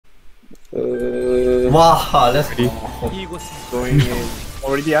Wow, let's go. Going in.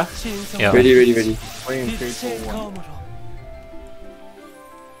 Already, yeah? Yeah. Ready. Going in 3, 2, 1.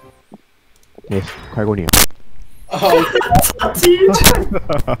 Yes, 快过你了。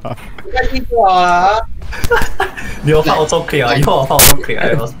你有放 auto click 啊？以后我放 auto click 啊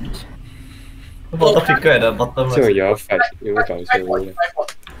must be. Auto clicker at the bottom. 这个也要 fight，有没有搞笑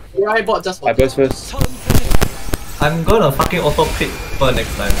I bought just I burst first. I'm gonna fucking auto click for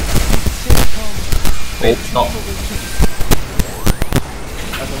next time. Wait, stop.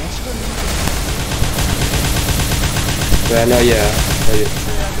 Well, not yet. Not yet.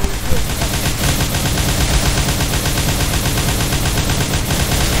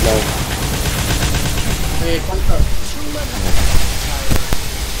 No. Wait, counter.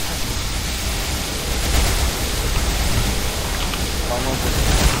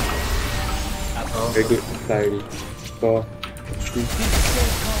 Very good. Die already. 4, 3,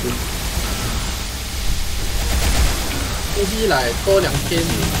 2. maybe like 多2天，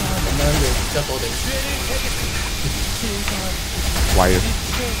我们有比较多的。歪了。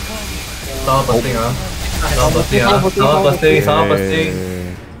Someone bursting 啊！Someone bursting 啊！Someone bursting! Someone bursting!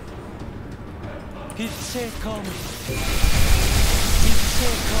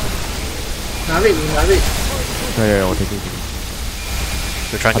拿瑞，你拿瑞。对，我听。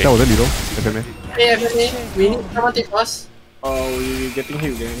就 try 他在我这里喽，在这边。We need someone take us. Oh, we getting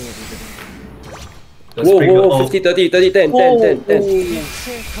hit, getting hit. Whoa, 50, 30, 10.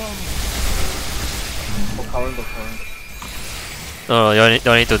 For current. No, you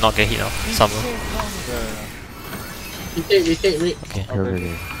need to not get hit now. Summer. Yeah. We take Rick. Okay.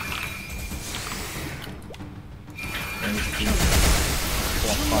 Okay.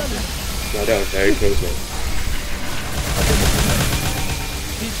 Wow, that was very close, man.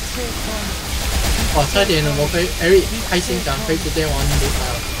 哇，差點我可以 Eric 開心講可以直接玩比賽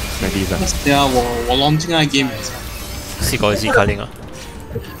了。没第三。對啊，我諗進來 game 試過試 Kaling 啊。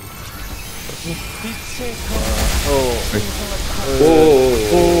我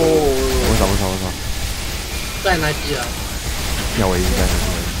操！在哪裡啊？要我一在那邊。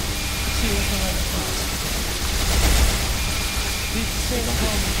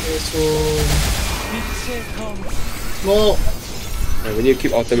我 We need to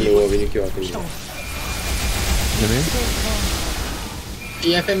keep autumn lower. 這邊。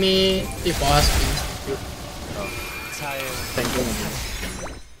 DFME for us.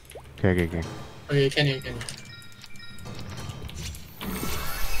 Okay. Okay, can you.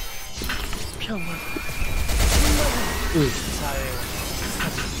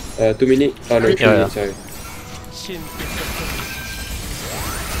 2 minutes. Oh no, 3 minutes. Sorry.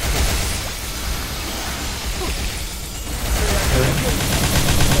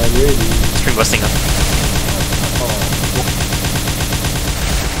 I'm ready. Spring bursting 啊。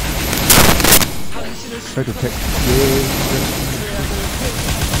Try to take.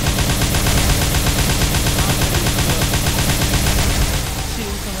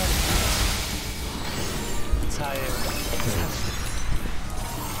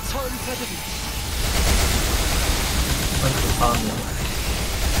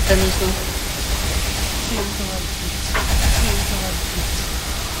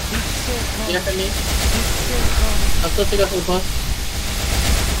 DFME. After take us over.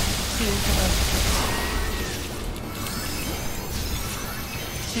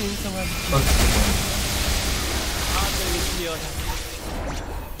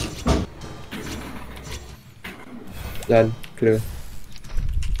 Done. Clear.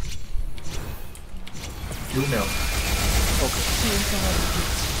 Email.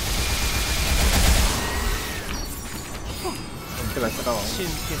 Okay, let's go.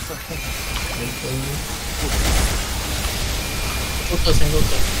 Single.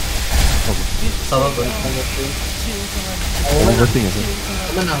 Someone bursting. 我们进也是。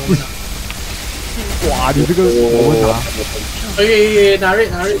我们拿。哇，你这个我们拿。可以拿瑞。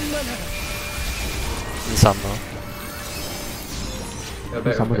Summer.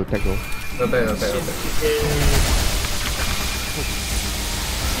 三步就 take 咯。Go back.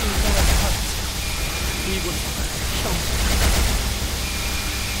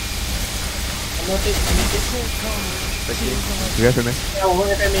 You guys me? 我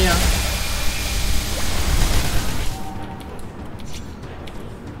FME 啊。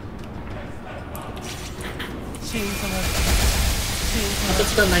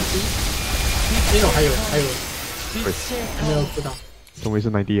这个90，那种还有，还没有辅导。终于是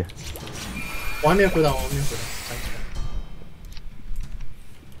90。我还没有辅导。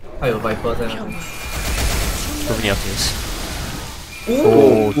还有 Viper 在那里。Too many options.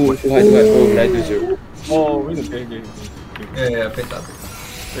 Oh, too high. Oh, 920. Oh, we need to get. Yeah, 被打。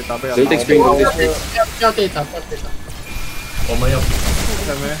被打被打。 Don't take spring, don't take spring. 不要对打，不要对打。我们要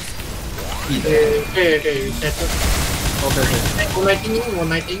在没记得可以，再做。 ？OK， 我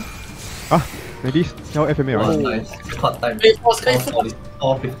来听。啊，ladies 要 FMA 啊 nice cut time 可以 force，可以 all force。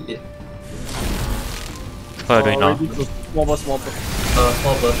 all 58 What are you doing now? Small burst, small burst.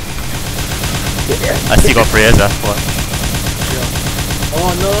 small burst I still got prayers. What?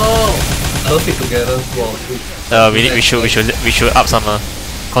 Oh no! I don't fit together wow We should up some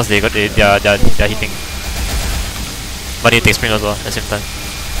cause they're hitting. But they take spring as well at the same time.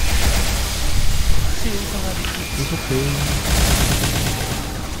 It's okay.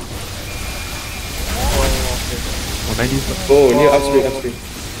 Oh, 90s. Oh, near upstream, upstream.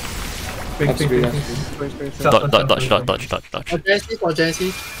 spring Upstream, Dodge. For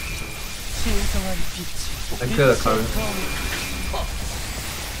Jesse. I clear the current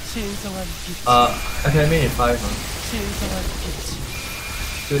FMA in 5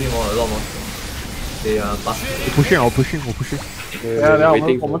 still need more a lot more they are busted I'll pushing. 等下，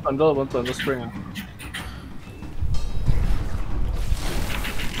 waiting 我 for. 们等着 spring 啊。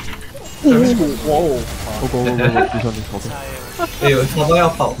哇哦！ Go. This one is okay. 哎，差不多要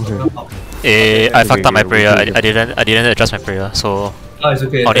跑 I fucked up my prayer. I didn't adjust my prayer, so No, it's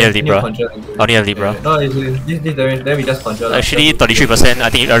okay. Only have Need Libra. control. Only have Libra. No, it's this then we just control. Actually 33%. I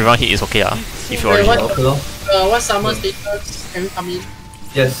think everyone hit is okay. If you Wait, already Okay lor. What summer status can we come in?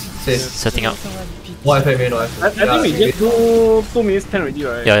 Yes, safe. setting up. No FMA, no I FMA. think we get 2 minutes 10 already,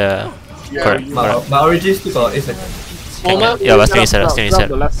 right? Yeah. Correct. My origin still got 8 seconds. Yeah, but still inside.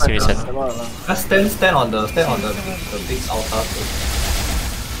 Just stand on the big altar.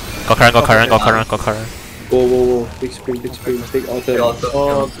 Got current. Whoa. Big spring, big altar.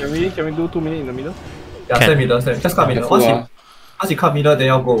 Can we do 2 minutes in the middle? Yeah, stand middle, just cut middle. Once you cut middle, then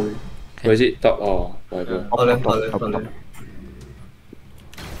you'll go. Or is it top or whatever? Left.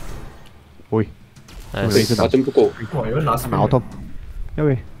 Oi. Nice. Bottom 不够。哇，有人拿什么 Auto. Yeah,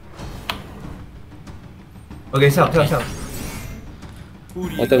 wait. OK， 跳。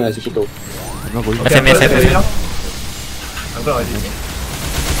Bottom 还是不够。 I'm not going. FMA. I'm gonna origin.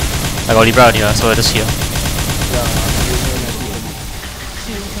 I got Libra already, so I just here.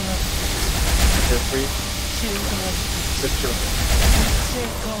 Free. Just chill.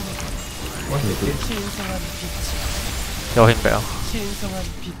 Kill him back.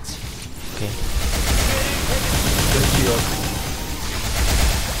 Okay. Just chill.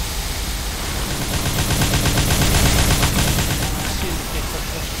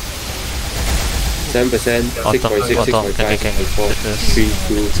 7%, 6.6, 6.5, 6.4, 3,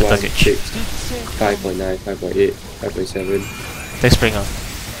 2, 1, 6, 5.9, 5.8, 5.7. Take spring.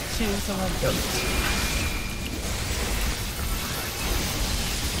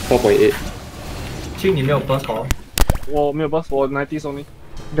 4.8. 青你没有 burst 好。我没有 boss， 我 90 only。应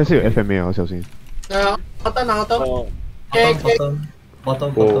该是有 FMA 啊，小心。哦。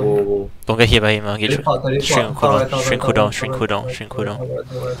 Bottom. Whoa. Don't get hit by him. Get shrink cooldown.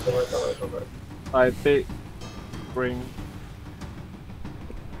 I take spring.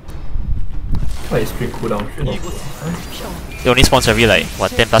 What is spring cooldown? It only spawns every like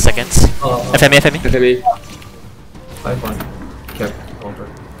what 10+ seconds. FMA. FMA. 5-1. Cap.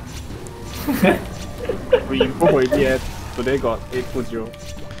 We improve already. Today got 820.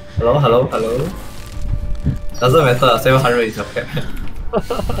 Hello. Doesn't matter. 700 is your cap. Are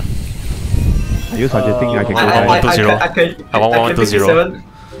you suggesting I can go I- high? 120. I want 120.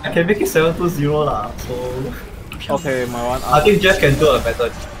 I can make it 720 lah. So Okay, my one. I think Jeff can do a better.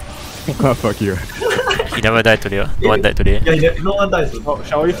 Fuck you. He never died today. No one died today. Yeah, no one dies. Oh,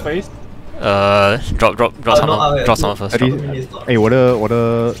 shall we face? Drop someone first. At least, 哎，我的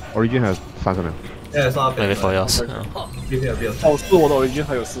origin 还有30秒。 Yeah, it's not Maybe for yours. Give me a bit of 哦，是我的 origin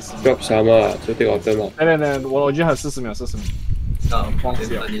还有40秒。 Drop Sama, so take altar 嘛。我的 origin 还有40秒，40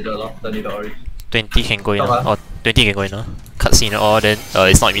秒。等你的咯，等你的 origin. 20 can go in. Or 20 can go in. Cutscene or then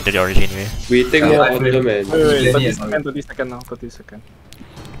it's not immediately origin anyway. We take more altar, man. Wait, 30 seconds now, 30 seconds.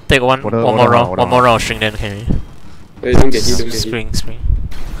 Take one more round string then can we? Wait, don't get hit, don't get hit. Spring.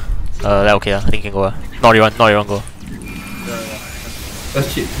 That okay. I think can go. Not everyone go.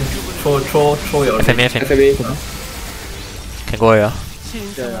 Just cheat. Throw your FMA. FMA. Can go yeah.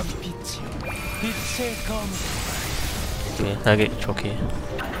 Yeah. Okay, target okay.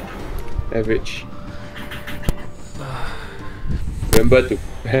 Average. Remember to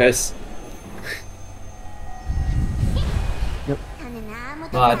press.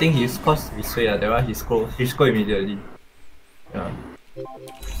 No, I think he's cause he sway that one he scroll immediately. Yeah.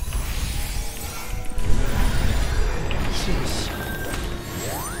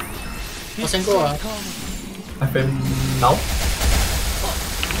 I can go. FM now?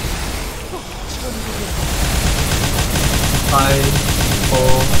 5, 4, 3,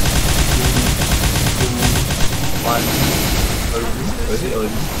 2, 1. Early.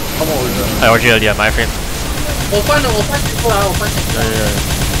 Come on, I orgy earlier, my friend. 我换前过来，我换前过来。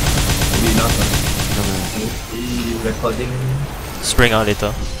maybe enough. Recording. Spring out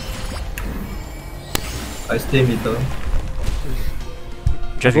later. I stay middle.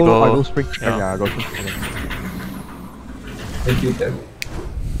 Jeff, you I go. go spring. Yeah. Yeah, I go spring. Okay. Thank you, Ted.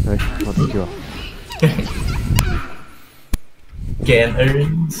 Okay, not thank you. Can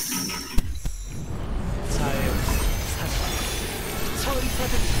earns.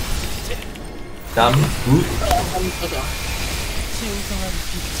 Damn good.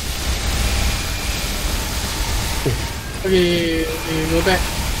 Okay, go back.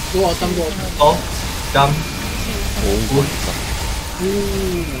 Go autumn, go autumn. Oh, damn. Good.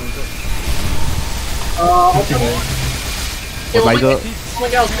 Autumn. Một bài cơ.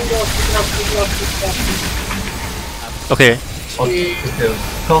 Someone else. Okay. Oh, okay.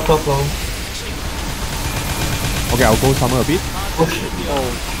 Go. Okay, I'll go summer a bit. Push.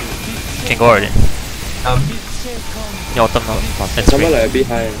 Can go already. Yeah, autumn now. And Someone spring. like a bit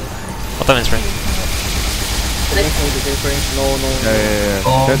high. Autumn and spring. No. Yeah.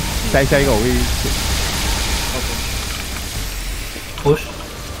 Oh. Then say go we. Push.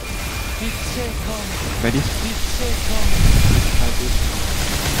 Ready?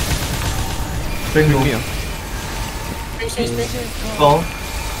 Spring Spring move. me. Spring. Go.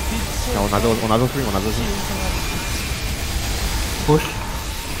 Another spring. Push.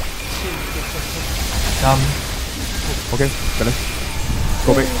 Damn. Okay, finish.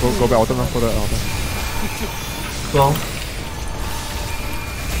 Go back autumn now. Go to autumn. Go.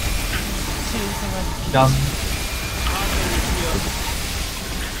 Damn.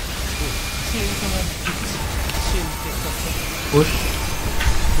 Push.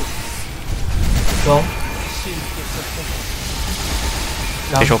 Go.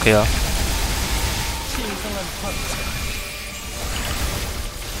 Fish okay, yeah.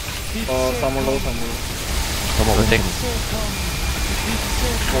 Someone low. Come on, Good thing.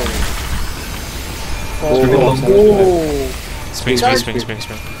 Spring.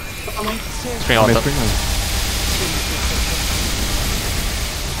 Spring autumn.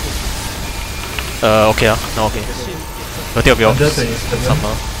 Okay, yeah. No, okay. Go take up your Under 27.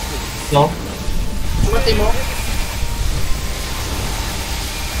 summer. Go. Someone take more.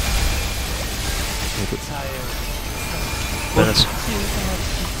 Minutes.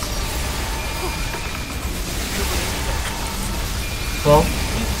 Go.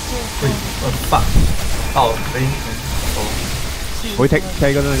 Wait, what the fuck? Oh, rain. Oh. 我会 take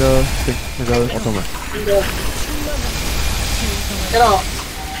一个那个 spring 那个 autumn 啊。 Get out.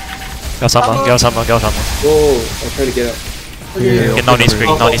 Get summer. Oh, I'll try to get up. Okay, now need spring.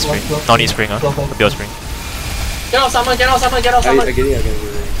 Now need spring, build spring. Get out, summer. I get it.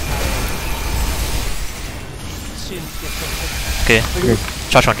 Okay.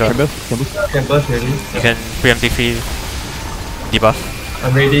 Charge on draw. Can Can burst ready. You can preemptive free debuff.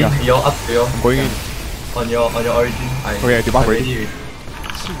 I'm ready. Yeah. You're up to your I'm going in. on your origin. Okay, debuff I'm ready.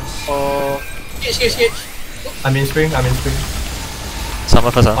 Skate. I'm in spring.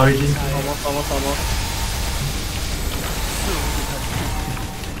 Summer first, Origin. Summer.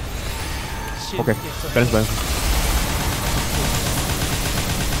 Okay, balance.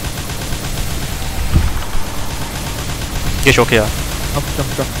 Gauge okay, yeah. Jump.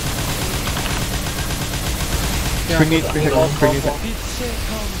 Spring it.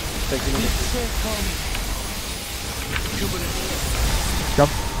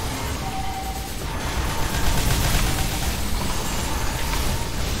 Jump.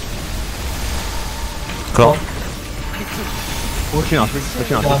 Go. Spring 啊 spring。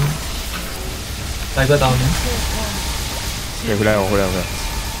 Tiger down. Okay， 回来。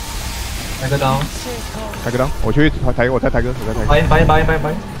Tiger down. Tiger down，我去抬哥。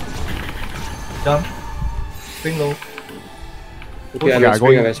Bye. Jump. Spring low. Okay, Okay, I'm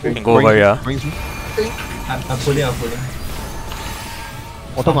I spring. Can go over, yeah. Going spring. I'm pulling.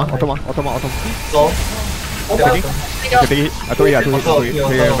 Autumn. Go. Okay, take it. I told you.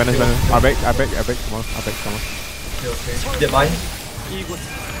 Okay, balance. I back. Come on. Okay. Get by.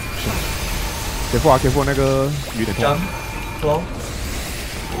 careful 那个有点痛。 Jump. Flow.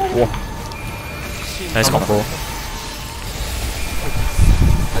 哇 Nice combo.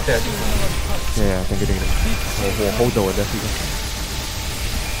 I think.，yeah， thank you。我 hold 着我的这个。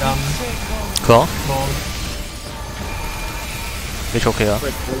 Jump. Go. Flow. Gauge okay, yeah.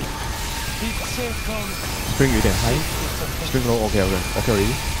 Spring 有点 high。Spring low，OK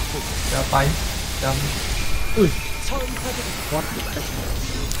already。 Yeah, bye. Jump.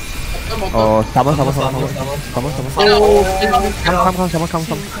 Oh, sama. Get out, Come.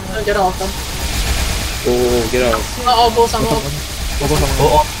 get out, come. Oh, get out. Oh, go summer. Go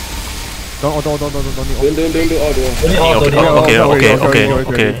off. Don't need. Don't all, don't all. Okay.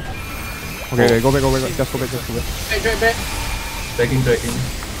 Okay, go back. Just go back. Back. Dragging.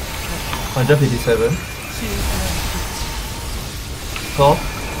 157. Go.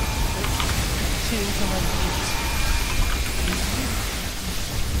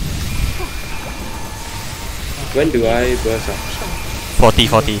 When do I burst up? 40.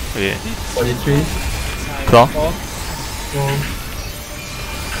 Okay. 43. Claw.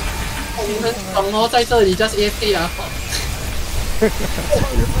 我们懂哦，在这里 just AFK 啊。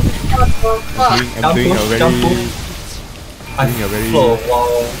I'm doing a very. I Doing a very. flow.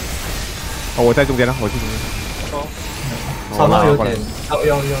 Wow. 哦，我在中间了，我去中间。上面有点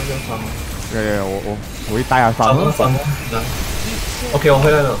要上。我会带啊上。OK， 我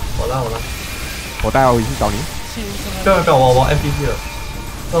回来了，我拉。我带回去找你。不要，我 MPC 了。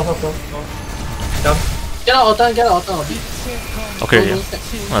走。Get out, get out. Okay, yeah.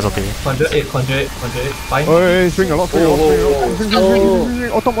 That's okay. Conjure 8. Fine. Swing a lot. Swing.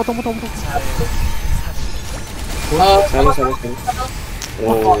 Autumn. Sama.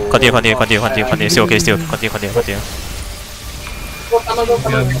 Oh. Continue. Still okay. Continue. Go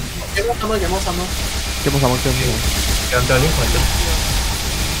summer. Get more summer. I'm telling Conjure.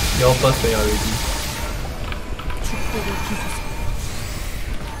 Your first when you're ready.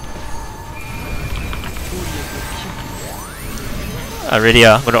 Ready?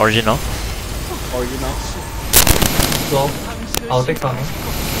 Go to origin now. So, I'll take Summer.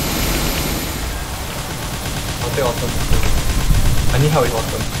 I'll take Autumn. I need help with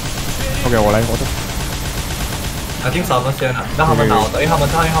Autumn. OK， 我来Autumn。 I think Summer 先啊，让他们拿我的，因为他们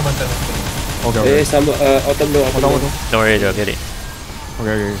在那边。OK。Eh, Summer, Autumn. Don't worry, they'll get it. OK。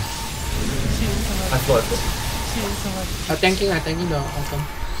 I flow. I'm tanking the Autumn.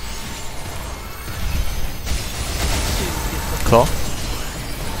 Claw.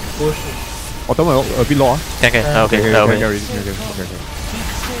 Push. Autumn a bit low. Okay.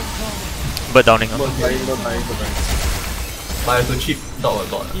 Bird downing. But I have to cheap dog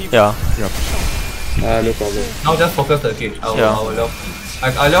a lot. Yeah. No problem. Now just focus the gauge. I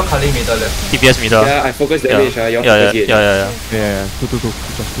will Kaling middle left. TPS middle. Yeah, I focus damage. You're Yeah. Two.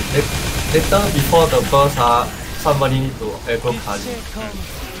 Later before the burst, somebody need to aggro Kaling.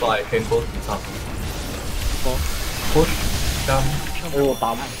 So I can go to some. Push. Jump.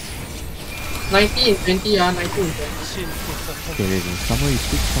 90 and 20 90 and 20. Okay. Summer is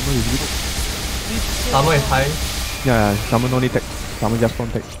good. Summer is high. Yeah. Summer no need tech. Summer just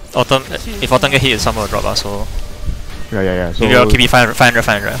don't tech. Autumn. If Autumn get hit, Summer will drop. So. Yeah. So. If you're KP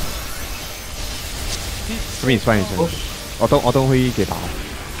 500. I mean it's fine. Autumn 会给打。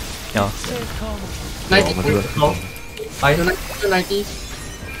Yeah. 90. High. 90.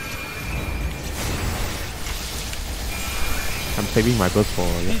 I'm saving my burst for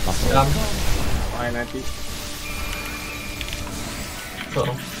last. Jump. 90. So.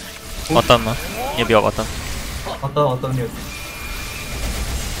 Autumn. You'll be up Autumn. Autumn new.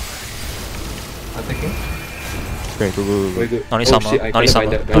 I'm taking. Okay, go. Very good. Not only Oh, Summer. shit, I Not only cannot Summer.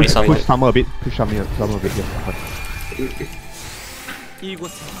 find that. Not only Summer. Push Summer a bit. Summer a bit. Yeah.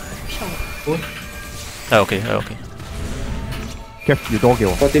 Okay. Kev, you don't get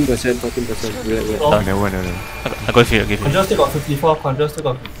one. 14%. Relax. Never. I go with you. Conjure still got 54. Conjure still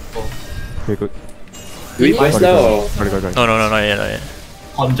got 54. Okay, good. Do we burst now or? Go. No, not yet.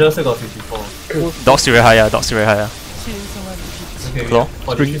 Conjure still got 54. Dog's still very high. Okay, Claw.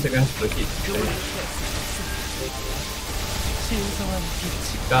 43 seconds to hit.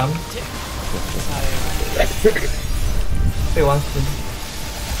 Jump. Take one spin.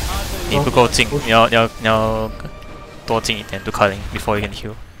 你不够近，你要多近一点 to Kaling before you can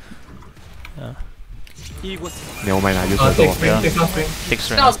heal. Never mind, I use the Take door. spring, take one spring. Take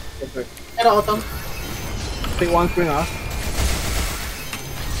strength. Get out, Autumn. Take one spring.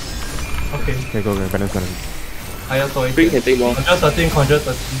 Okay, Okay, go. Balance. higher toy. Spring can take more. Conjure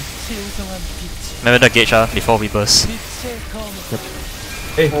 13. Remember the gauge before we burst.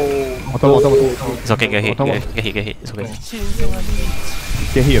 Hey, Autumn. It's okay, get hit. Autumn. Get hit. It's okay.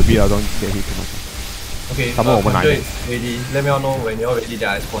 Get hit a bit, don't get hit too much. okay, Summer over Conjure 9. is ready. Let me know when you're ready that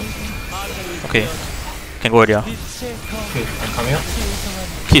I spawn. Okay. Can go already. Okay, I'm coming up.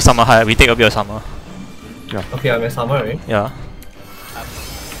 Keep Summer high. We take a bit of Summer. Okay, I'm at Summer already. Yeah.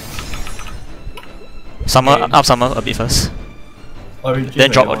 Summer Okay. up Summer a bit first. Origin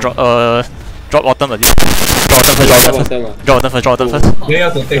Then drop Autumn a bit. Drop Autumn first. You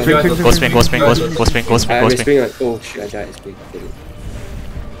have to take Go spring. I have a spring. Oh shit, I died. Spring.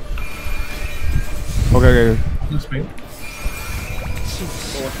 Okay. Spring.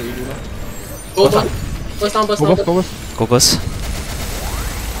 Go down. Burst down. Focus.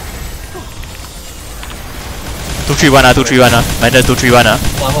 2-3-1 ah, 2-3-1 ah. Minus 2-3-1 ah.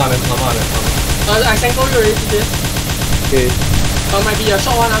 I can go you already, TJ. Okay. Might be a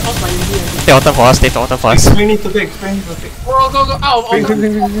short one, cause my UV. Stay on for us, stay on for us. Spring need to pick. Go, out. Swing.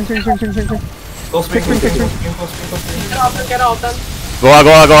 Go spring. Get out of them. Go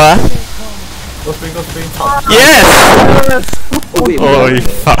ah. Go spring. Yes! Oh wait, Holy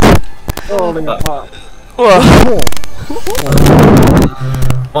fuck.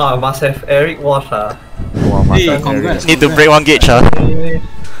 Wow, must have Eric watch ah. Hey, congrats. Need to break one gauge ah.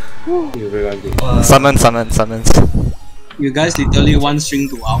 you very good. Summons. You guys literally one string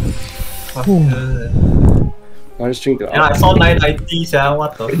to out. One string to Yeah, I out. saw 990 sia,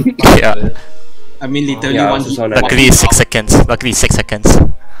 what the Yeah. I mean literally Yeah, I one also hit. saw that. Luckily 6 seconds.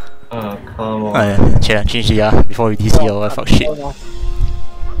 come on. Change it ah before we DC or fuck shit.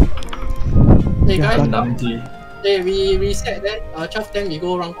 Hey guys, 90. hey, we said that 12-10 we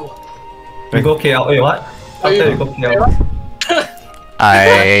go round 2. We go KL, wait what? After we go KL.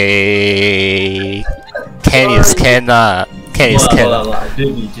 Ken is Kanna.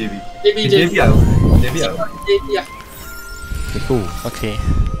 JB. JB. Okay.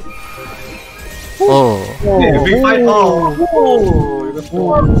 Oh. Big fight,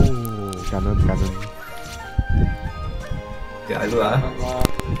 Cannon. Okay, I do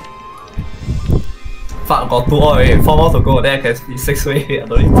Fuck, got 2 already, 4 more to go, then I can split 6 way, I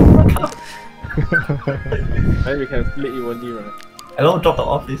don't need to count. Then we can split evenly, right? I don't drop the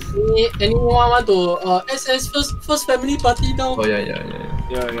office. Anyone want to SS first family party now? Oh yeah.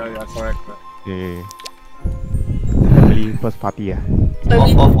 Yeah, correct. Yeah. Family first party ah.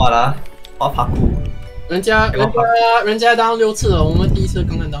 Off what ah? Off Haku. 人家 down 6次了，我们第一次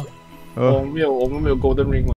刚看到。我们没有 golden ring 嘛。